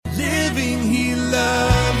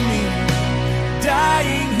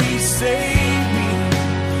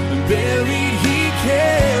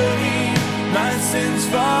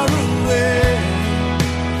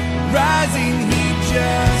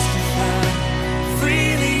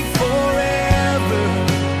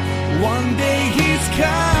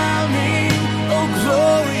coming, oh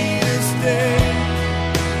glorious day,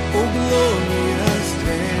 oh glorious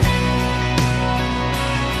day.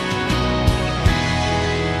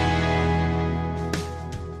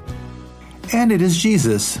 And it is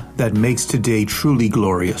Jesus that makes today truly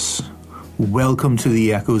glorious. Welcome to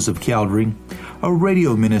the Echoes of Calvary, a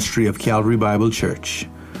radio ministry of Calvary Bible Church.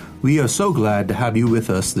 We are so glad to have you with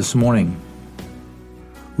us this morning.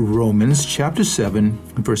 Romans chapter 7,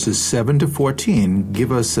 verses 7 to 14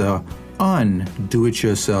 give us a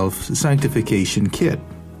UN-Do-It-Yourself Sanctification Kit.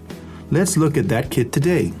 Let's look at that kit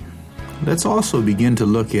today. Let's also begin to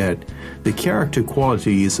look at the character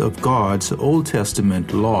qualities of God's Old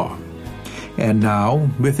Testament law. And now,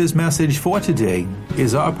 with his message for today,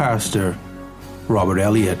 is our pastor, Robert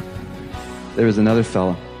Elliott. There was another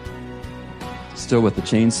fellow, still with the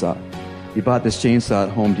chainsaw. He bought this chainsaw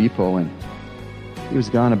at Home Depot, and he was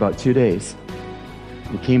gone about 2 days.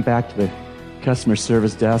 He came back to the customer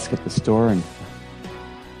service desk at the store, and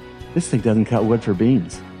this thing doesn't cut wood for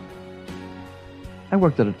beams. I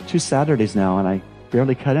worked at it 2 Saturdays now, and I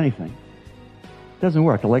barely cut anything. It doesn't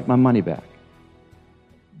work. I'd like my money back.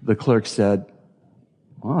 The clerk said,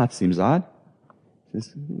 well, that seems odd.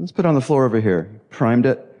 Let's put it on the floor over here. Primed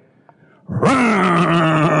it. The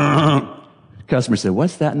customer said,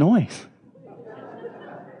 what's that noise?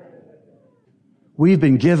 We've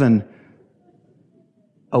been given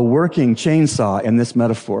a working chainsaw in this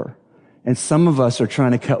metaphor, and some of us are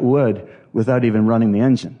trying to cut wood without even running the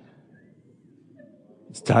engine.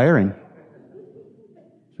 It's tiring.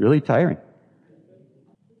 It's really tiring.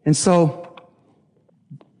 And so,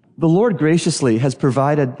 the Lord graciously has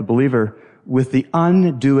provided the believer with the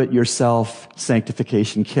UN-Do-It-Yourself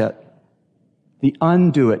Sanctification Kit. The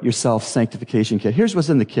UN-Do-It-Yourself Sanctification Kit. Here's what's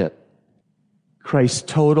in the kit. Christ's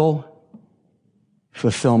total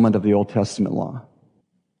fulfillment of the Old Testament law.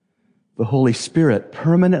 The Holy Spirit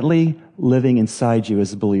permanently living inside you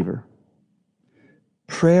as a believer.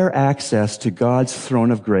 Prayer access to God's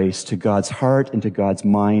throne of grace, to God's heart and to God's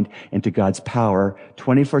mind and to God's power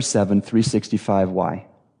 24/7, 365. Why?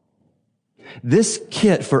 This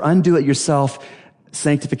kit for undo-it-yourself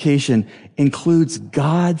sanctification includes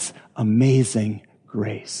God's amazing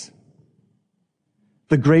grace.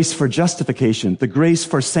 The grace for justification, the grace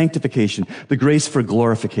for sanctification, the grace for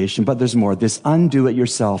glorification. But there's more. This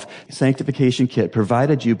undo-it-yourself sanctification kit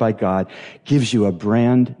provided you by God gives you a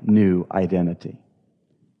brand new identity.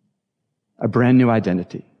 A brand new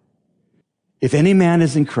identity. If any man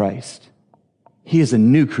is in Christ, he is a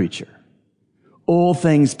new creature. Old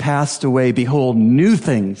things passed away. Behold, new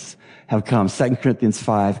things have come. 2 Corinthians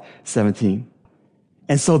 5:17.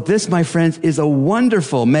 And so this, my friends, is a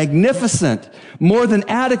wonderful, magnificent, more than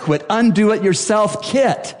adequate undo-it-yourself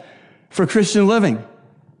kit for Christian living.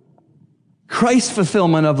 Christ's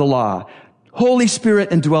fulfillment of the law, Holy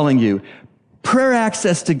Spirit indwelling you, prayer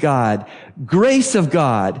access to God, grace of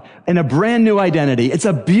God, and a brand new identity. It's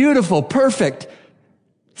a beautiful, perfect,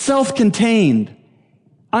 self-contained,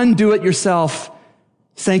 undo-it-yourself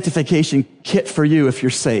sanctification kit for you if you're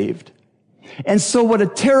saved. And so what a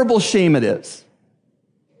terrible shame it is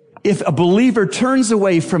if a believer turns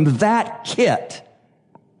away from that kit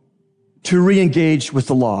to re-engage with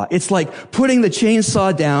the law. It's like putting the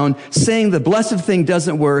chainsaw down, saying the blessed thing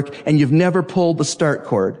doesn't work, and you've never pulled the start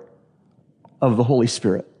cord of the Holy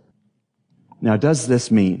Spirit. Now, does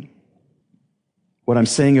this mean, what I'm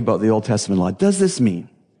saying about the Old Testament law, does this mean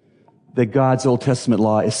that God's Old Testament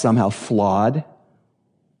law is somehow flawed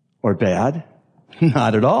or bad?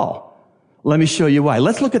 Not at all. Let me show you why.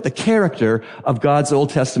 Let's look at the character of God's Old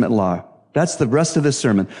Testament law. That's the rest of this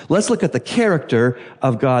sermon. Let's look at the character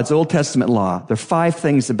of God's Old Testament law. There are 5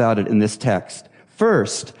 things about it in this text.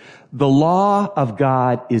 First, the law of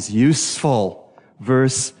God is useful.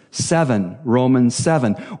 Verse 7, Romans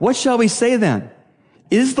 7. What shall we say then?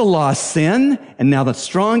 Is the law sin? And now the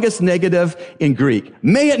strongest negative in Greek.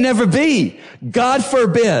 May it never be. God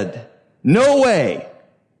forbid. No way.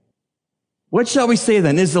 What shall we say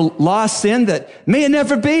then? Is the law sin? That may it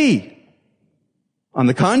never be. On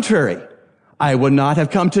the contrary, I would not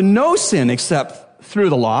have come to know sin except through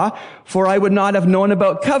the law, for I would not have known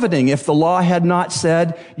about coveting if the law had not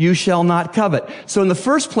said, you shall not covet. So in the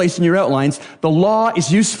first place in your outlines, the law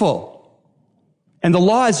is useful. And the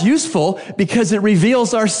law is useful because it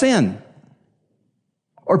reveals our sin.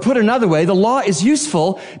 Or put another way, the law is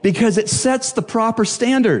useful because it sets the proper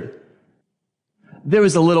standard. There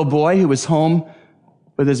was a little boy who was home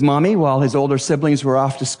with his mommy while his older siblings were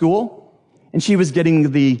off to school, and she was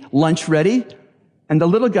getting the lunch ready, and the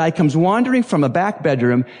little guy comes wandering from a back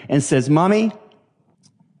bedroom and says, Mommy,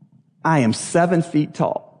 I am 7 feet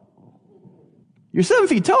tall. You're 7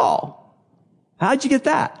 feet tall. How'd you get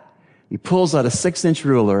that? He pulls out a 6-inch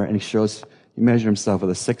ruler and he measures himself with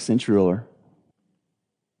a 6-inch ruler.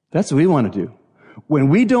 That's what we want to do. When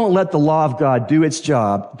we don't let the law of God do its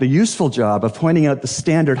job, the useful job of pointing out the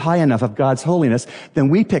standard high enough of God's holiness, then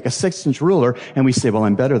we pick a 6-inch ruler and we say, well,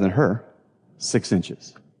 I'm better than her. 6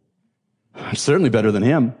 inches. I'm certainly better than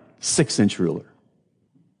him. 6-inch ruler.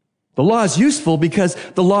 The law is useful because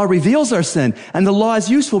the law reveals our sin, and the law is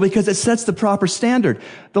useful because it sets the proper standard.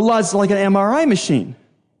 The law is like an MRI machine.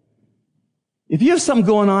 If you have something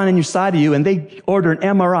going on inside of you and they order an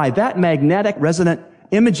MRI, that magnetic resonant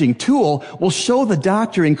imaging tool will show the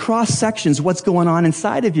doctor in cross sections what's going on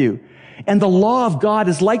inside of you. And the law of God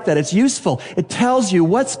is like that. It's useful. It tells you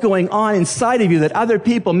what's going on inside of you that other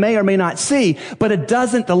people may or may not see, but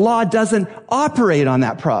the law doesn't operate on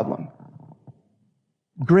that problem.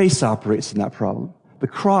 Grace operates in that problem. The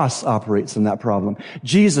cross operates in that problem.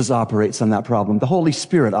 Jesus operates on that problem. The Holy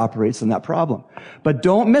Spirit operates in that problem. But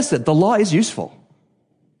don't miss it. The law is useful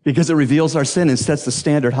because it reveals our sin and sets the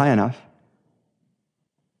standard high enough.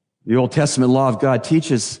 The Old Testament law of God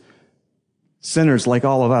teaches sinners like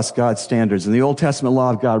all of us God's standards. And the Old Testament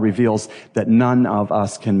law of God reveals that none of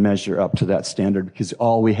us can measure up to that standard because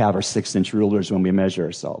all we have are 6-inch rulers when we measure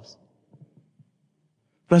ourselves.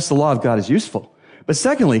 Thus, the law of God is useful. But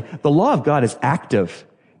secondly, the law of God is active.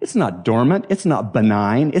 It's not dormant. It's not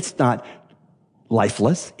benign. It's not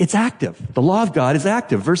lifeless. It's active. The law of God is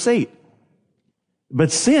active. Verse 8.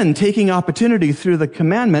 But sin, taking opportunity through the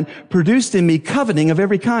commandment, produced in me coveting of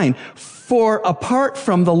every kind. For apart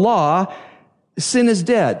from the law, sin is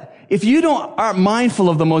dead. If you aren't mindful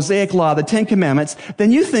of the Mosaic law, the 10 Commandments,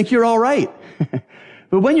 then you think you're all right.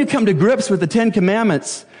 But when you come to grips with the 10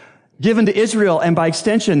 Commandments given to Israel and by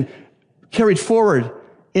extension carried forward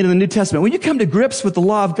into the New Testament, when you come to grips with the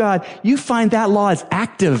law of God, you find that law is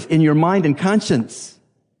active in your mind and conscience.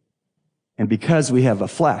 And because we have a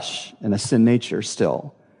flesh and a sin nature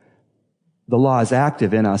still, the law is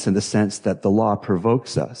active in us in the sense that the law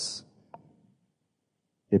provokes us.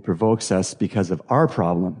 It provokes us because of our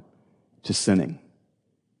problem to sinning.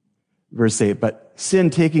 Verse 8, but sin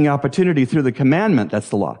taking opportunity through the commandment, that's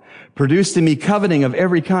the law, produced in me coveting of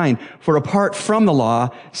every kind, for apart from the law,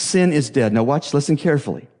 sin is dead. Now listen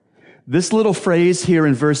carefully. This little phrase here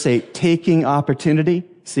in verse 8, taking opportunity,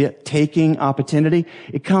 see it? Taking opportunity.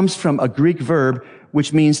 It comes from a Greek verb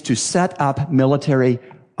which means to set up military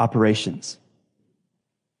operations.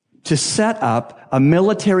 To set up a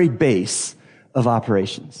military base of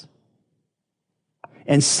operations.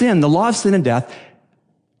 And sin, the law of sin and death,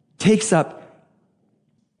 takes up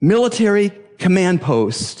military command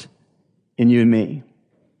post in you and me.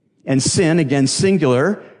 And sin, again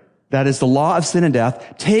singular, that is the law of sin and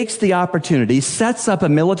death, takes the opportunity, sets up a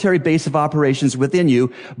military base of operations within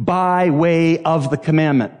you by way of the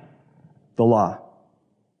commandment, the law.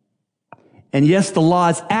 And yes, the law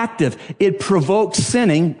is active. It provokes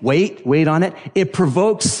sinning. Wait on it. It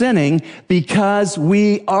provokes sinning because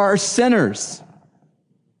we are sinners.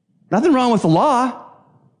 Nothing wrong with the law.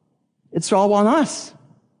 It's all on us.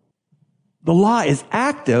 The law is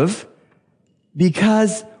active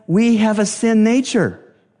because we have a sin nature.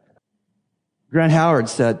 Grant Howard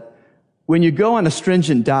said, when you go on a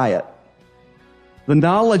stringent diet, the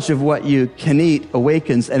knowledge of what you can eat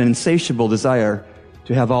awakens an insatiable desire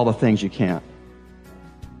to have all the things you can't.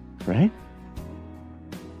 Right?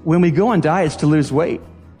 When we go on diets to lose weight,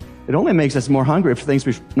 it only makes us more hungry for things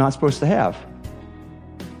we're not supposed to have.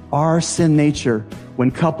 Our sin nature,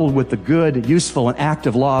 when coupled with the good, useful, and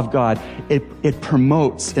active law of God, it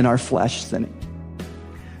promotes in our flesh sinning.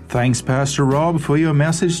 Thanks, Pastor Rob, for your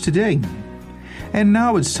message today. And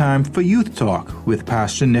now it's time for Youth Talk with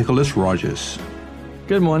Pastor Nicholas Rogers.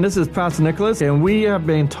 Good morning, this is Pastor Nicholas, and we have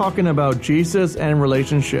been talking about Jesus and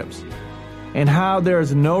relationships and how there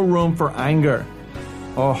is no room for anger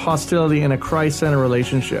or hostility in a Christ-centered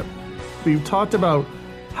relationship. We've talked about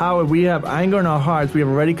how if we have anger in our hearts, we have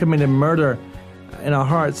already committed murder in our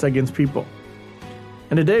hearts against people.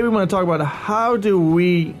 And today we want to talk about how do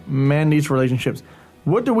we mend these relationships?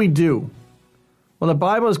 What do we do? Well, the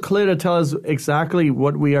Bible is clear to tell us exactly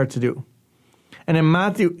what we are to do. And in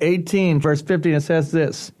Matthew 18, verse 15, it says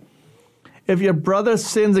this, if your brother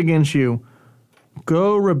sins against you,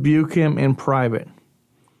 go rebuke him in private.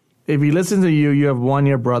 If he listens to you, you have won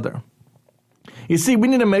your brother. You see, we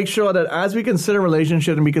need to make sure that as we consider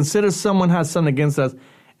relationships and we consider someone has something against us,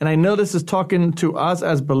 and I know this is talking to us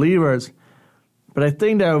as believers, but I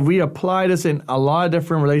think that if we apply this in a lot of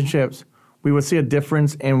different relationships, we will see a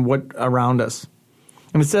difference in what around us.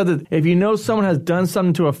 And it said that if you know someone has done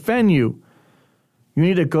something to offend you, you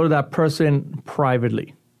need to go to that person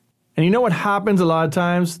privately. And you know what happens a lot of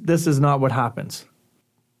times? This is not what happens.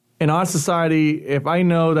 In our society, if I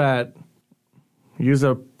know that, use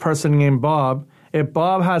a person named Bob, if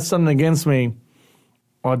Bob has something against me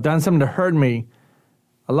or done something to hurt me,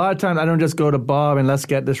 a lot of times I don't just go to Bob and let's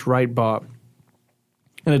get this right, Bob.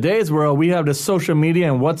 In today's world, we have this social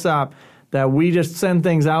media and WhatsApp that we just send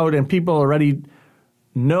things out and people already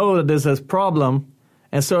know that there's this problem.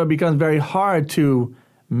 And so it becomes very hard to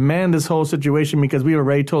mend this whole situation because we've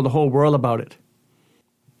already told the whole world about it.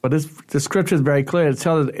 But the scripture is very clear. It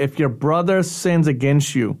tells us if your brother sins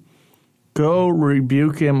against you, go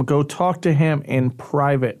rebuke him, go talk to him in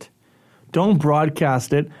private. Don't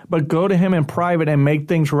broadcast it, but go to him in private and make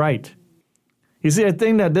things right. You see, I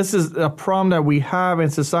think that this is a problem that we have in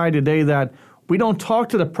society today, that we don't talk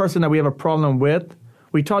to the person that we have a problem with.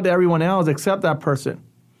 We talk to everyone else except that person.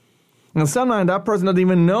 And sometimes that person doesn't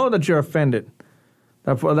even know that you're offended.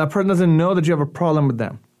 That person doesn't know that you have a problem with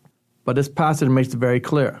them. But this passage makes it very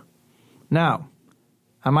clear. Now,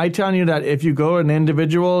 am I telling you that if you go an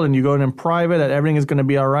individual and you go in private that everything is going to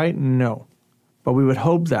be all right? No. But we would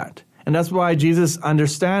hope that. And that's why Jesus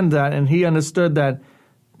understands that, and he understood that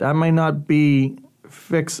that might not be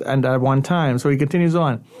fixed at one time. So he continues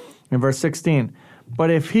on in verse 16. But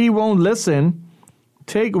if he won't listen,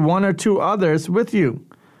 take one or two others with you,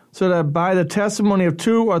 so that by the testimony of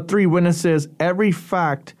 2 or 3 witnesses, every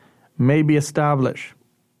fact may be established.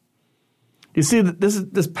 You see,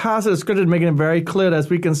 this passage of Scripture is making it very clear that as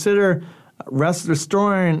we consider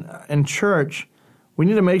restoring in church, we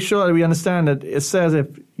need to make sure that we understand that it says if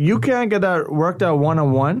you can't get that worked out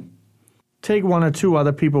one-on-one, take 1 or 2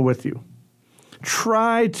 other people with you.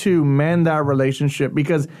 Try to mend that relationship,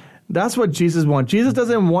 because that's what Jesus wants. Jesus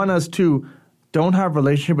doesn't want us to don't have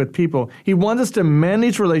relationship with people. He wants us to mend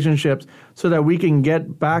these relationships so that we can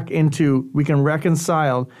get back into, we can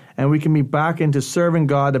reconcile, and we can be back into serving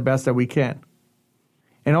God the best that we can.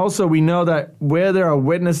 And also we know that where there are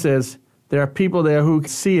witnesses, there are people there who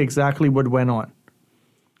see exactly what went on.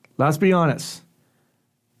 Let's be honest.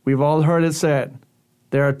 We've all heard it said,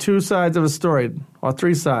 there are 2 sides of a story, or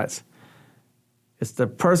 3 sides. It's the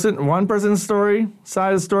one person's story,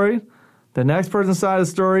 side of the story, the next person's side of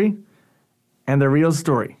the story, and the real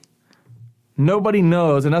story. Nobody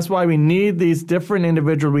knows, and that's why we need these different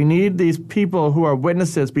individuals. We need these people who are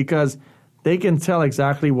witnesses, because they can tell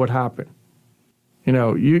exactly what happened. You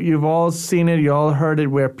know, you've all seen it, you all heard it,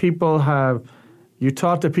 where you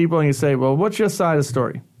talk to people and you say, well, what's your side of the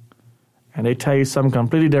story? And they tell you something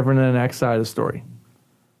completely different than the next side of the story.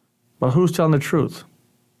 But who's telling the truth?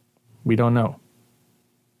 We don't know.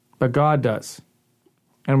 But God does.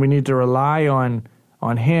 And we need to rely on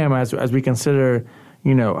him as we consider,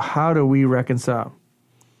 how do we reconcile?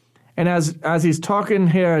 And as he's talking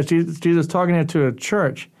here, as Jesus talking here to a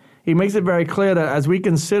church, he makes it very clear that as we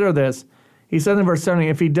consider this, he says in verse 70,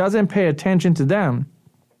 if he doesn't pay attention to them,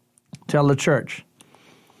 tell the church.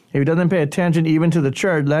 If he doesn't pay attention even to the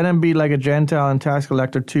church, let him be like a Gentile and tax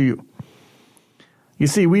collector to you. You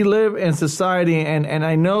see, we live in society, and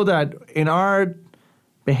I know that in our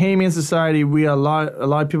Bahamian society, a lot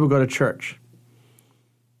of people go to church.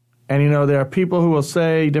 And, there are people who will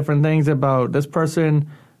say different things about this person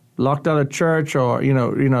locked out of church, or,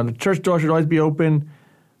 the church door should always be open.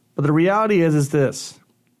 But the reality is this.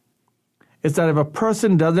 It's that if a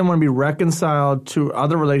person doesn't want to be reconciled to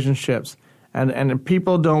other relationships, and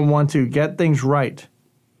people don't want to get things right,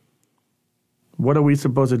 what are we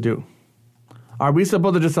supposed to do? Are we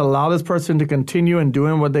supposed to just allow this person to continue in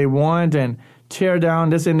doing what they want and tear down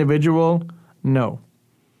this individual? No.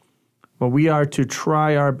 But we are to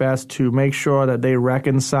try our best to make sure that they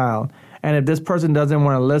reconcile. And if this person doesn't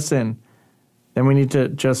want to listen, then we need to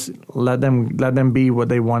just let them be what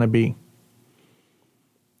they want to be.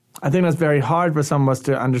 I think that's very hard for some of us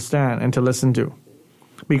to understand and to listen to.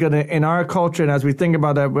 Because in our culture, and as we think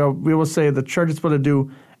about that, we will say the church is supposed to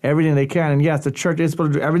do everything they can. And yes, the church is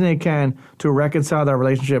supposed to do everything they can to reconcile that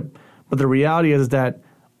relationship. But the reality is that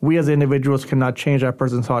we as individuals cannot change that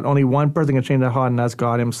person's heart. Only one person can change that heart, and that's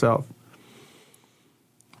God himself.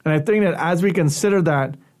 And I think that as we consider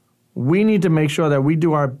that, we need to make sure that we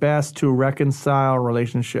do our best to reconcile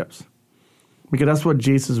relationships. Because that's what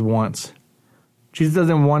Jesus wants. Jesus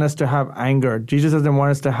doesn't want us to have anger. Jesus doesn't want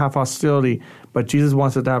us to have hostility. But Jesus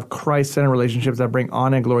wants us to have Christ-centered relationships that bring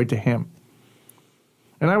honor and glory to him.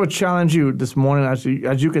 And I would challenge you this morning as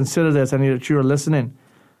you consider this and that you are listening,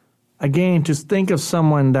 again, to think of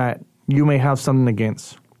someone that you may have something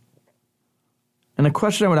against. And the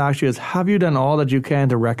question I would ask you is, have you done all that you can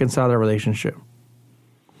to reconcile their relationship?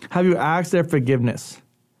 Have you asked their forgiveness?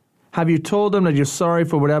 Have you told them that you're sorry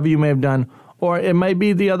for whatever you may have done, Or it might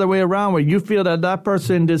be the other way around where you feel that that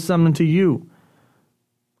person did something to you.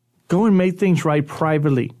 Go and make things right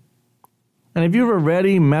privately. And if you've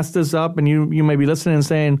already messed this up and you may be listening and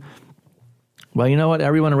saying, well, you know what?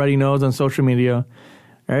 Everyone already knows on social media.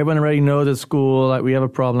 Everyone already knows at school that we have a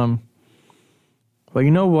problem. Well,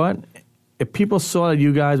 you know what? If people saw that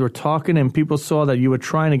you guys were talking and people saw that you were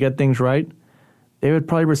trying to get things right, they would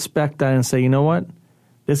probably respect that and say, you know what?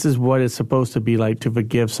 This is what it's supposed to be like to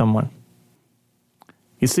forgive someone.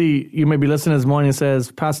 You see, you may be listening this morning and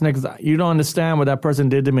says, Pastor Nicholas, you don't understand what that person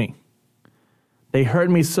did to me. They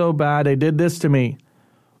hurt me so bad. They did this to me.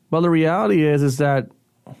 Well, the reality is that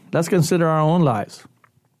let's consider our own lives.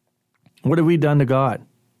 What have we done to God?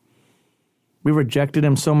 We've rejected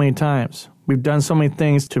him so many times. We've done so many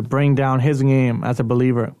things to bring down his name as a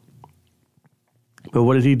believer. But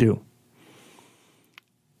what did he do?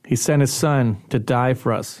 He sent his son to die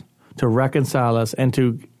for us, to reconcile us, and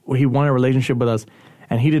he wanted a relationship with us.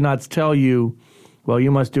 And he did not tell you, well,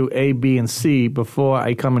 you must do A, B, and C before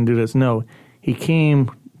I come and do this. No, he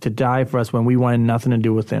came to die for us when we wanted nothing to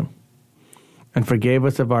do with him and forgave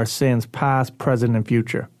us of our sins, past, present, and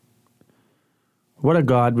future. What a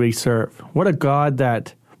God we serve. What a God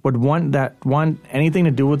that would want anything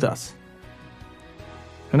to do with us.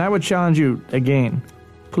 And I would challenge you again,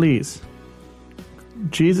 please.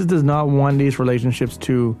 Jesus does not want these relationships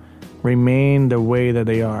to remain the way that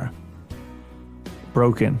they are,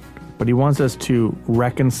 broken. But he wants us to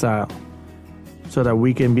reconcile so that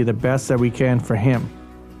we can be the best that we can for him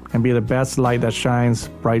and be the best light that shines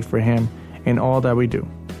bright for him in all that we do.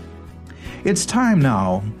 It's time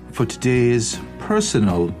now for today's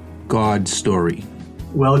personal God story.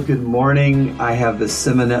 Well, good morning. I have the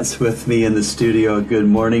Simonettes with me in the studio. Good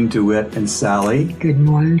morning, DeWitt and Sally. Good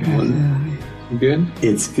morning, Pastor. Good.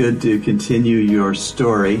 It's good to continue your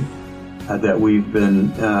story that we've been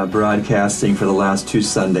broadcasting for the last 2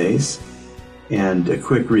 Sundays. And a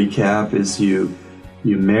quick recap is you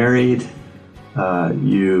married,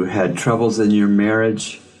 you had troubles in your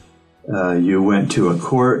marriage, you went to a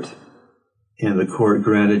court, and the court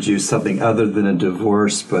granted you something other than a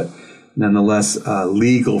divorce, but nonetheless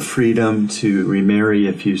legal freedom to remarry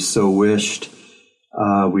if you so wished.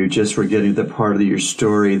 We just were getting the part of your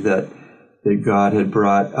story that God had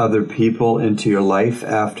brought other people into your life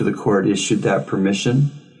after the court issued that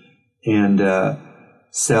permission. And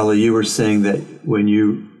Sally, you were saying that when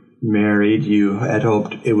you married, you had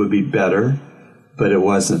hoped it would be better, but it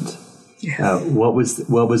wasn't. Yes. What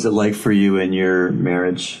was it like for you in your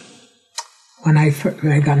marriage? When I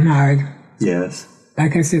got married, Yes.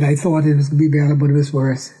 like I said, I thought it was going to be better, but it was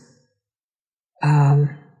worse.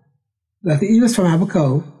 But he was from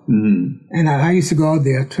Abaco, and I used to go out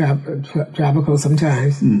there, Abaco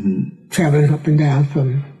sometimes, traveling up and down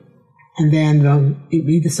from. And then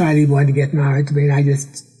he decided he wanted to get married to me, and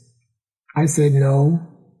I said no,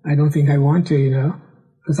 I don't think I want to,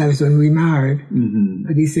 because I was going to be married.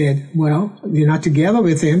 But he said, well, you're not together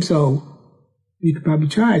with him, so you could probably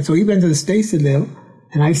try it. So he went to the States to live,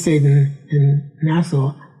 and I stayed in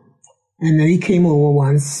Nassau. And then he came over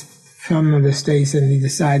once from the States, and he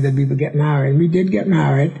decided that we would get married. We did get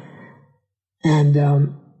married. And,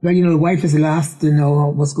 but the wife is the last to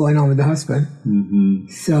know what's going on with the husband.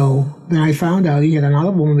 So then I found out he had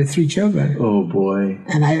another woman with 3 children. Oh, boy.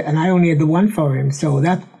 And I only had the one for him. So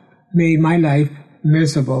that made my life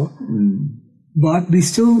miserable. But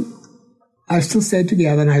I still stayed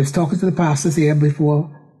together, and I was talking to the pastors here before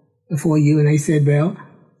you, and I said, well,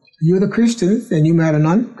 you're the Christians, and you married a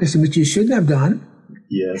non-Christian, which you shouldn't have done.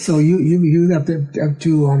 Yes. So you have to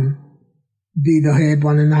be the head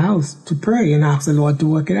one in the house to pray and ask the Lord to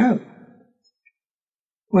work it out.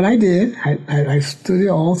 Well, I did. I stood it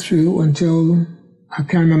all through until, I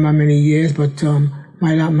can't remember how many years, but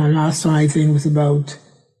my last one, I think, was about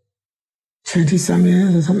 20-some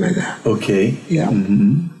years or something like that. Okay. Yeah.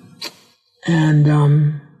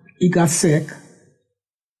 And he got sick,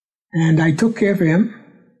 and I took care of him.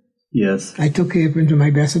 Yes. I took care of him to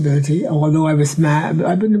my best ability, although I was mad.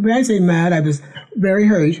 When I say mad, I was very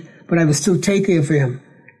hurt, but I would still take care of him.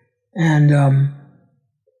 And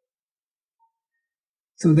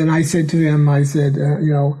so then I said to him,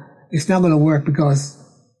 it's not going to work because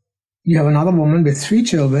you have another woman with 3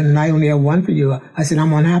 children, and I only have one for you. I said,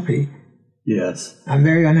 I'm unhappy. Yes. I'm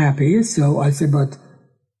very unhappy. So I said, but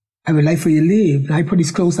I would like for you to leave. And I put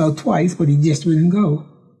his clothes out twice, but he just wouldn't go.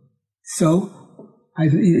 So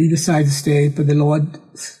he decided to stay, but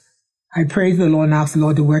I prayed to the Lord and asked the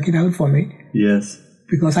Lord to work it out for me. Yes.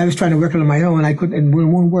 Because I was trying to work it on my own, it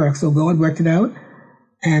wouldn't work. So God worked it out,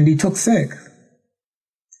 and he took sick.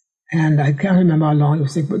 And I can't remember how long he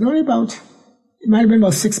was sick, but it might have been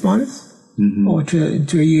about 6 months. or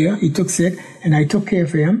to a year. He took sick, and I took care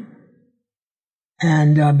of him.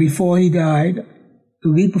 And before he died,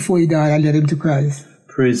 the week before he died, I led him to Christ.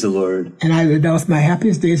 Praise the Lord. And that was my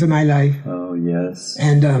happiest days of my life. Oh, yes.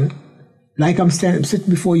 And like I'm sitting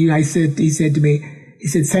before you, he said to me, he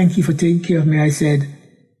said, thank you for taking care of me. I said,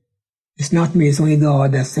 it's not me, it's only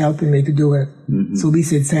God that's helping me to do it. So we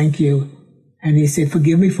said, thank you. And he said,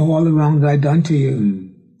 forgive me for all the wrong that I've done to you.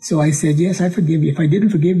 So I said, yes, I forgive you. If I didn't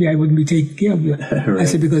forgive you, I wouldn't be taking care of you. Right. I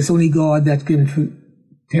said, because it's only God that can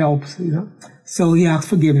help, you know. So he asked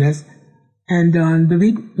forgiveness. And the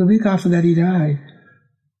week after that, he died.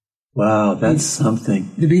 Wow, that's something.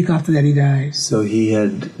 The week after that, he died. So he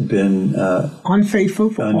had been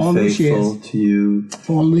unfaithful for all those years. To you.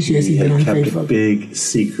 For all those years, he'd been unfaithful. Kept a big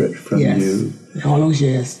secret from you. All those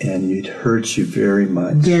years. And it hurt you very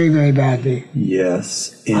much. Very, very badly.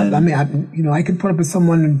 Yes. And I could put up with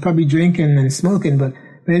someone and probably drinking and smoking, but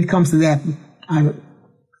when it comes to that,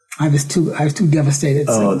 I was too devastated.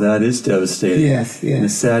 Oh, that is devastating. Yes, yes. And the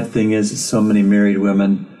sad thing is, so many married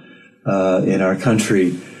women in our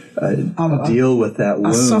country deal with that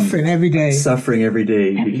wound. Suffering every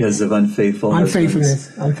day. Because of unfaithfulness.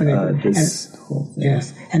 This whole thing.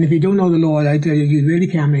 Yes. And if you don't know the Lord, I tell you, you really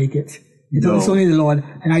can't make it. No. It's only the Lord.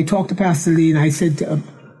 And I talked to Pastor Lee, and I said to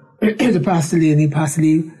Pastor Lee, and Pastor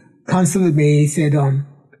Lee counseled me. He said,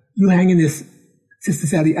 you hang in this, Sister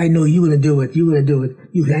Sally. I know you're going to do it. You're going to do it.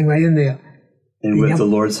 You hang right in there. And with the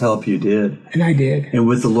Lord's help, you did. And I did. And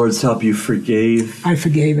with the Lord's help, you forgave. I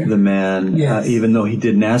forgave him. The man, yes. Even though he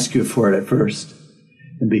didn't ask you for it at first.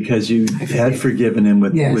 And because you had forgiven him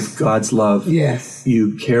with God's love, yes,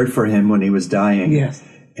 you cared for him when he was dying. Yes.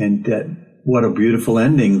 And what a beautiful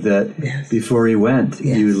ending that before he went,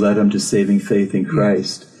 you led him to saving faith in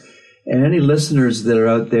Christ. Yes. And any listeners that are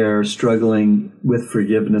out there struggling with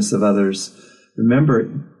forgiveness of others, remember,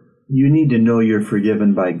 you need to know you're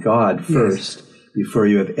forgiven by God first before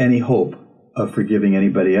you have any hope of forgiving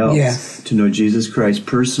anybody else. Yes. To know Jesus Christ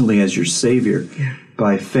personally as your Savior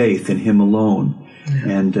by faith in Him alone. Yeah.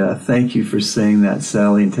 And thank you for saying that,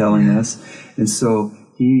 Sally, and telling us. And so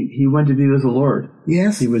he went to be with the Lord.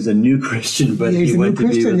 Yes. He was a new Christian, but he went to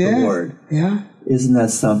be with the Lord. Yeah. Isn't that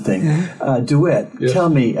something? Yeah. DeWitt, tell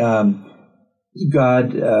me,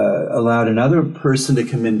 God allowed another person to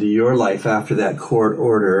come into your life after that court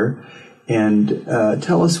order, and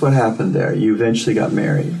tell us what happened there. You eventually got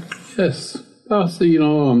married. Yes. Pastor,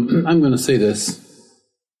 I'm going to say this.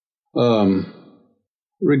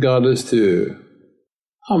 Regardless to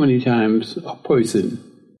how many times a person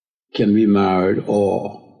can be married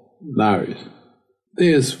or married,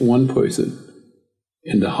 there's one person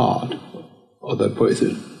in the heart of that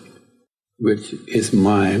person which is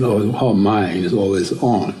mine, or her mind is always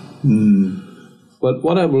on. But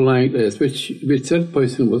what I've learned is, which that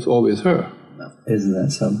person was always her. Isn't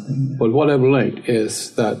that something? But what I've learned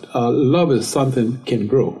is that love is something can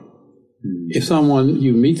grow. If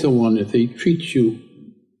you meet someone, if they treat you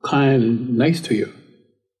kind and nice to you,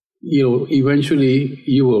 eventually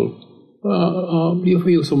you'll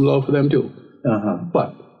feel some love for them too.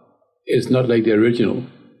 But it's not like the original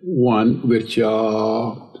one, which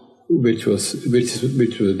was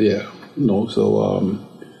there. So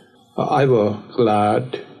I was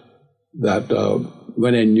glad that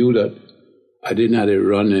when I knew that I didn't have to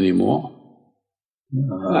run anymore.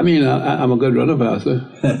 I mean, I'm a good runner, Pastor,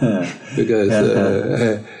 because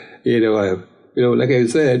like I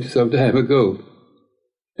said some time ago,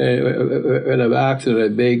 when I've asked and I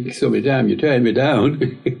begged so many times, you turn me down.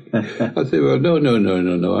 I say, well, no,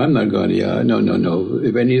 I'm not going to. No.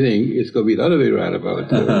 If anything, it's going to be the other way around about.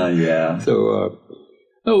 So,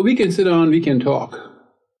 no, we can sit down, we can talk.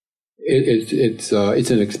 It's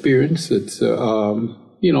an experience. It's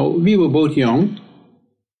we were both young,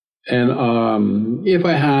 and if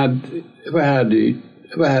I had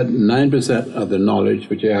 9% of the knowledge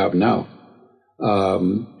which I have now,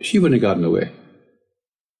 she wouldn't have gotten away.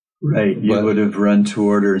 Right, you would have run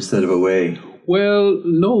toward her instead of away. Well,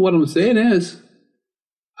 no, what I'm saying is,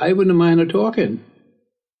 I wouldn't mind her talking.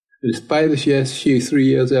 In spite of she's 3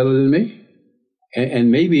 years older than me,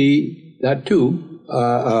 and maybe that too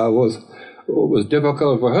was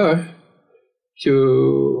difficult for her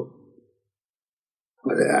to.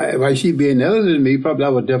 By she being older than me, probably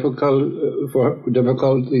that was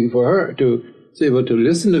difficulty for her to be able to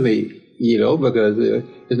listen to me. Because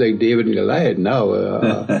it's like David and Goliath now.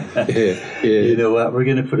 You know what? We're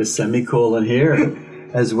going to put a semicolon here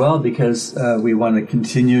as well, because we want to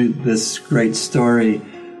continue this great story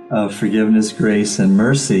of forgiveness, grace, and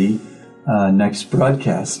mercy next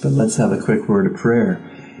broadcast. But let's have a quick word of prayer.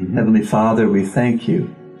 Heavenly Father, we thank you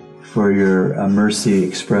for your mercy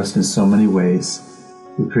expressed in so many ways.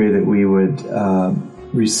 We pray that we would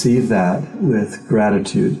receive that with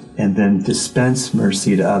gratitude and then dispense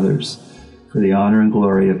mercy to others for the honor and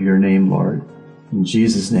glory of your name, Lord. In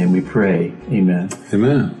Jesus' name we pray. Amen.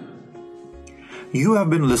 Amen. You have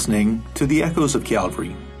been listening to The Echoes of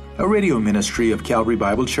Calvary, a radio ministry of Calvary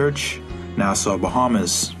Bible Church, Nassau,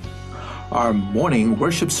 Bahamas. Our morning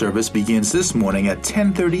worship service begins this morning at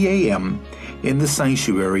 10:30 a.m. in the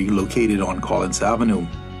sanctuary located on Collins Avenue.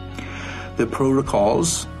 The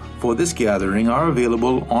protocols for this gathering are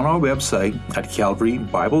available on our website at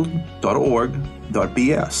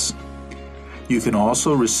calvarybible.org.bs. You can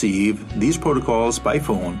also receive these protocols by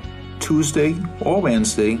phone Tuesday or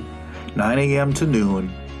Wednesday, 9 a.m. to noon,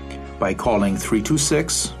 by calling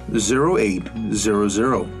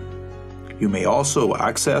 326-0800. You may also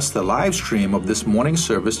access the live stream of this morning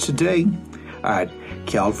service today at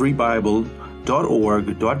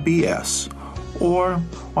calvarybible.org.bs or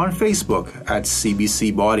on Facebook at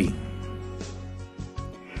CBC Body.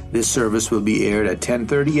 This service will be aired at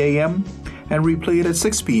 10:30 a.m. and replayed at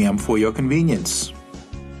 6 p.m. for your convenience.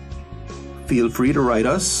 Feel free to write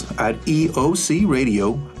us at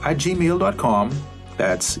eocradio@gmail.com.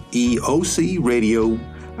 That's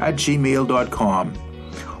eocradio@gmail.com.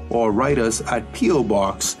 Or write us at P.O.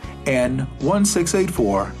 Box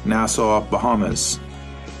N1684, Nassau, Bahamas.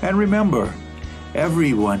 And remember,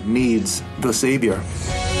 everyone needs the Savior.